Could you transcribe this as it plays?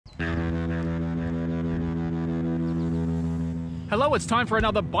Hello, it's time for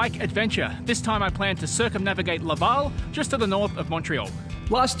another bike adventure. This time I plan to circumnavigate Laval, just to the north of Montreal.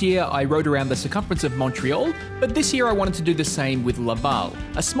 Last year I rode around the circumference of Montreal, but this year I wanted to do the same with Laval,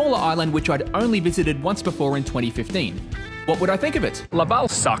 a smaller island which I'd only visited once before in 2015. What would I think of it? Laval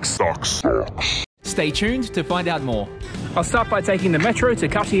sucks. Stay tuned to find out more. I'll start by taking the metro to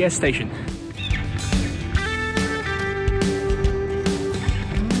Cartier station.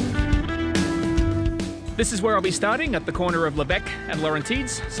 This is where I'll be starting, at the corner of Lebec and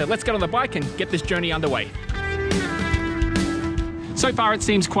Laurentides, so let's get on the bike and get this journey underway. So far it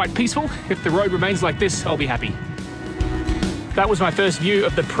seems quite peaceful. If the road remains like this, I'll be happy. That was my first view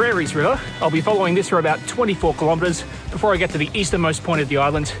of the Prairies River. I'll be following this for about 24 kilometers before I get to the easternmost point of the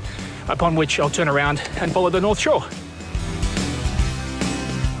island, upon which I'll turn around and follow the North Shore.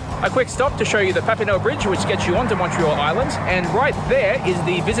 A quick stop to show you the Papineau Bridge, which gets you onto Montreal Island, and right there is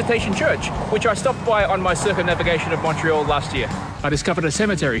the Visitation Church, which I stopped by on my circumnavigation of Montreal last year. I discovered a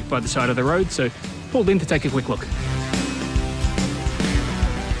cemetery by the side of the road, so pulled in to take a quick look.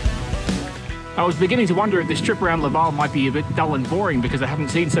 I was beginning to wonder if this trip around Laval might be a bit dull and boring because I haven't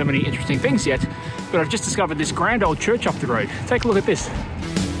seen so many interesting things yet, but I've just discovered this grand old church up the road. Take a look at this.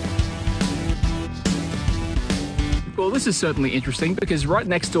 Well, this is certainly interesting because right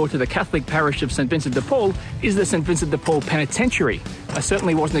next door to the Catholic parish of St. Vincent de Paul is the St. Vincent de Paul Penitentiary. I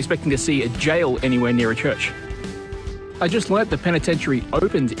certainly wasn't expecting to see a jail anywhere near a church. I just learnt the penitentiary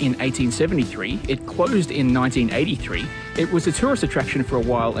opened in 1873. It closed in 1983. It was a tourist attraction for a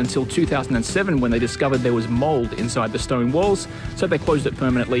while until 2007 when they discovered there was mold inside the stone walls, so they closed it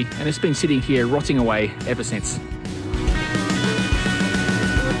permanently, and it's been sitting here rotting away ever since.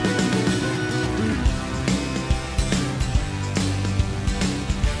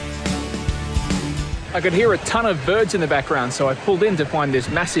 I could hear a ton of birds in the background, so I pulled in to find this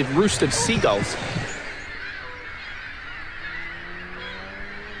massive roost of seagulls.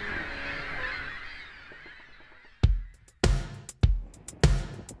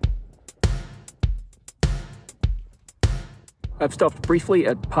 I've stopped briefly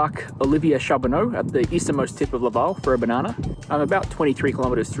at Parc Olivier-Charbonneau at the easternmost tip of Laval for a banana. I'm about 23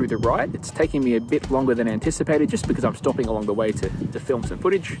 kilometers through the ride. It's taking me a bit longer than anticipated just because I'm stopping along the way to film some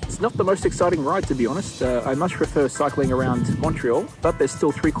footage. It's not the most exciting ride, to be honest. I much prefer cycling around Montreal, but there's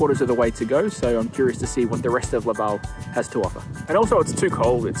still 3/4 of the way to go, so I'm curious to see what the rest of Laval has to offer. And also it's too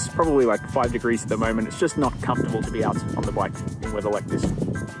cold. It's probably like 5 degrees at the moment. It's just not comfortable to be out on the bike in weather like this.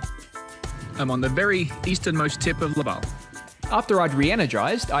 I'm on the very easternmost tip of Laval. After I'd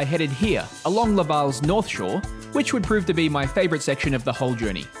re-energized, I headed here, along Laval's North Shore, which would prove to be my favourite section of the whole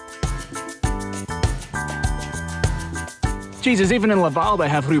journey. Jesus, even in Laval they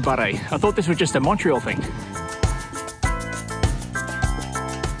have Rue Barré. I thought this was just a Montreal thing.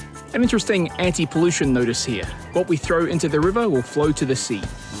 An interesting anti-pollution notice here. What we throw into the river will flow to the sea.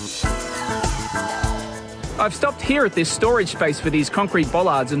 I've stopped here at this storage space for these concrete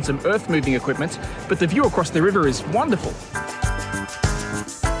bollards and some earth-moving equipment, but the view across the river is wonderful.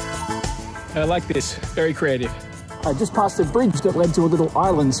 I like this, very creative. I just passed a bridge that led to a little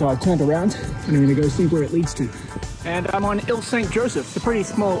island, so I turned around and I'm gonna go see where it leads to. And I'm on Ile Saint-Joseph. It's a pretty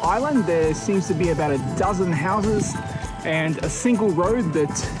small island. There seems to be about a dozen houses and a single road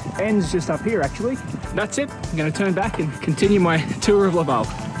that ends just up here, actually. That's it. I'm gonna turn back and continue my tour of Laval.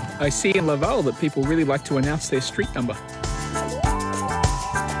 I see in Laval that people really like to announce their street number.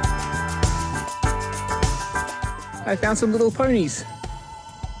 I found some little ponies.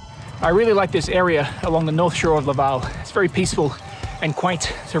 I really like this area along the north shore of Laval. It's very peaceful and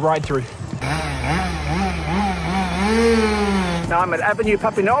quaint to ride through. Now I'm at Avenue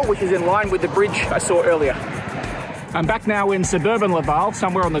Papineau, which is in line with the bridge I saw earlier. I'm back now in suburban Laval,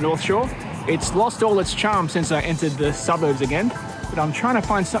 somewhere on the north shore. It's lost all its charm since I entered the suburbs again, but I'm trying to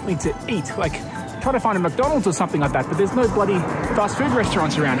find something to eat, like try to find a McDonald's or something like that, but there's no bloody fast food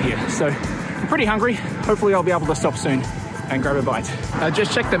restaurants around here, so I'm pretty hungry. Hopefully I'll be able to stop soon and grab a bite. I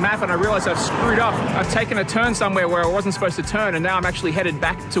just checked the map and I realized I've screwed up. I've taken a turn somewhere where I wasn't supposed to turn, and now I'm actually headed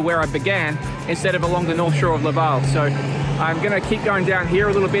back to where I began instead of along the north shore of Laval. So I'm gonna keep going down here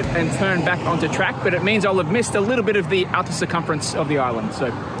a little bit and turn back onto track, but it means I'll have missed a little bit of the outer circumference of the island. So,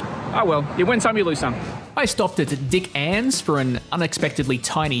 oh well, you win some, you lose some. I stopped at Dick Ann's for an unexpectedly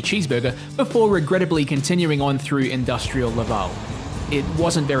tiny cheeseburger before regrettably continuing on through industrial Laval. It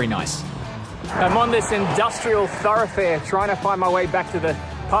wasn't very nice. I'm on this industrial thoroughfare trying to find my way back to the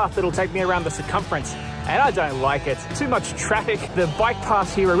path that'll take me around the circumference, and I don't like it. Too much traffic. The bike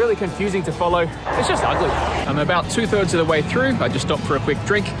paths here are really confusing to follow. It's just ugly. I'm about 2/3 of the way through. I just stopped for a quick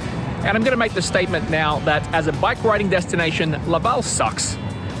drink, and I'm going to make the statement now that as a bike riding destination, Laval sucks.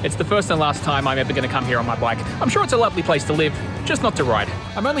 It's the first and last time I'm ever going to come here on my bike. I'm sure it's a lovely place to live, just not to ride.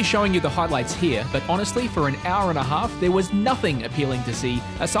 I'm only showing you the highlights here, but honestly, for an hour and a half, there was nothing appealing to see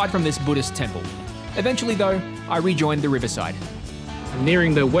aside from this Buddhist temple. Eventually, though, I rejoined the riverside. I'm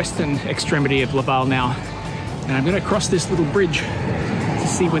nearing the western extremity of Laval now, and I'm going to cross this little bridge to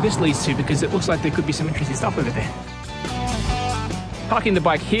see where this leads to, because it looks like there could be some interesting stuff over there. Parking the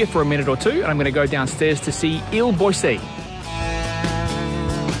bike here for a minute or two, and I'm going to go downstairs to see Ile Boissé.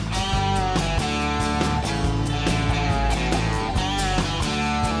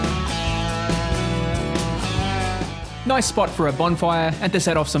 Nice spot for a bonfire and to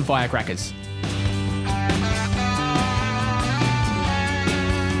set off some firecrackers.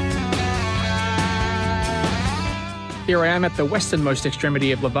 Here I am at the westernmost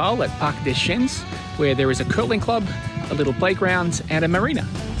extremity of Laval at Parc des Chênes, where there is a curling club, a little playground and a marina.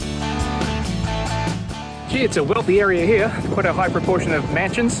 Gee, it's a wealthy area here, quite a high proportion of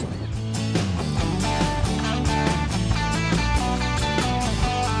mansions.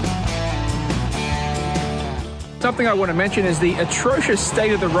 Something I want to mention is the atrocious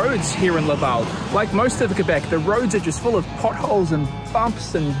state of the roads here in Laval. Like most of Quebec, the roads are just full of potholes and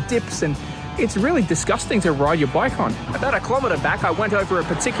bumps and dips, and it's really disgusting to ride your bike on. About a kilometre back, I went over a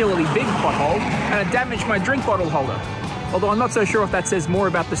particularly big pothole and it damaged my drink bottle holder. Although I'm not so sure if that says more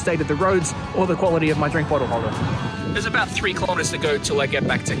about the state of the roads or the quality of my drink bottle holder. There's about 3 kilometres to go till I get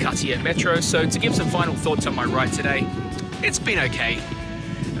back to Cartier Metro, so to give some final thoughts on my ride today, it's been okay.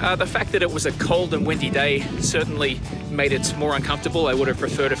 The fact that it was a cold and windy day certainly made it more uncomfortable. I would have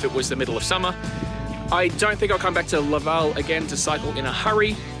preferred if it was the middle of summer. I don't think I'll come back to Laval again to cycle in a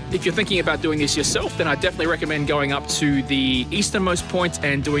hurry. If you're thinking about doing this yourself, then I definitely recommend going up to the easternmost point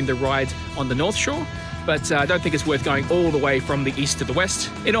and doing the ride on the North Shore. But I don't think it's worth going all the way from the east to the west.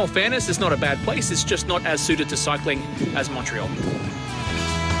 In all fairness, it's not a bad place. It's just not as suited to cycling as Montreal.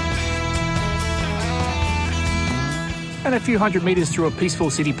 And a few hundred meters through a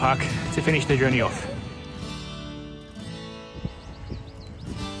peaceful city park to finish the journey off.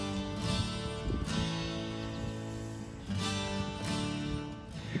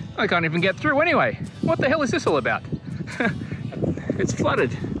 I can't even get through anyway. What the hell is this all about? It's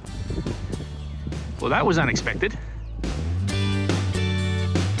flooded. Well, that was unexpected.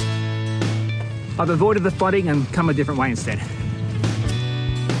 I've avoided the flooding and come a different way instead.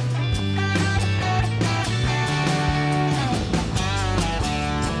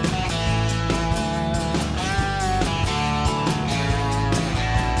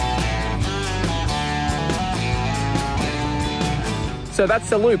 So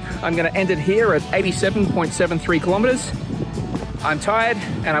that's the loop. I'm going to end it here at 87.73 kilometers. I'm tired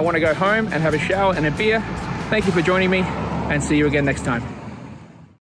and I want to go home and have a shower and a beer. Thank you for joining me, and see you again next time.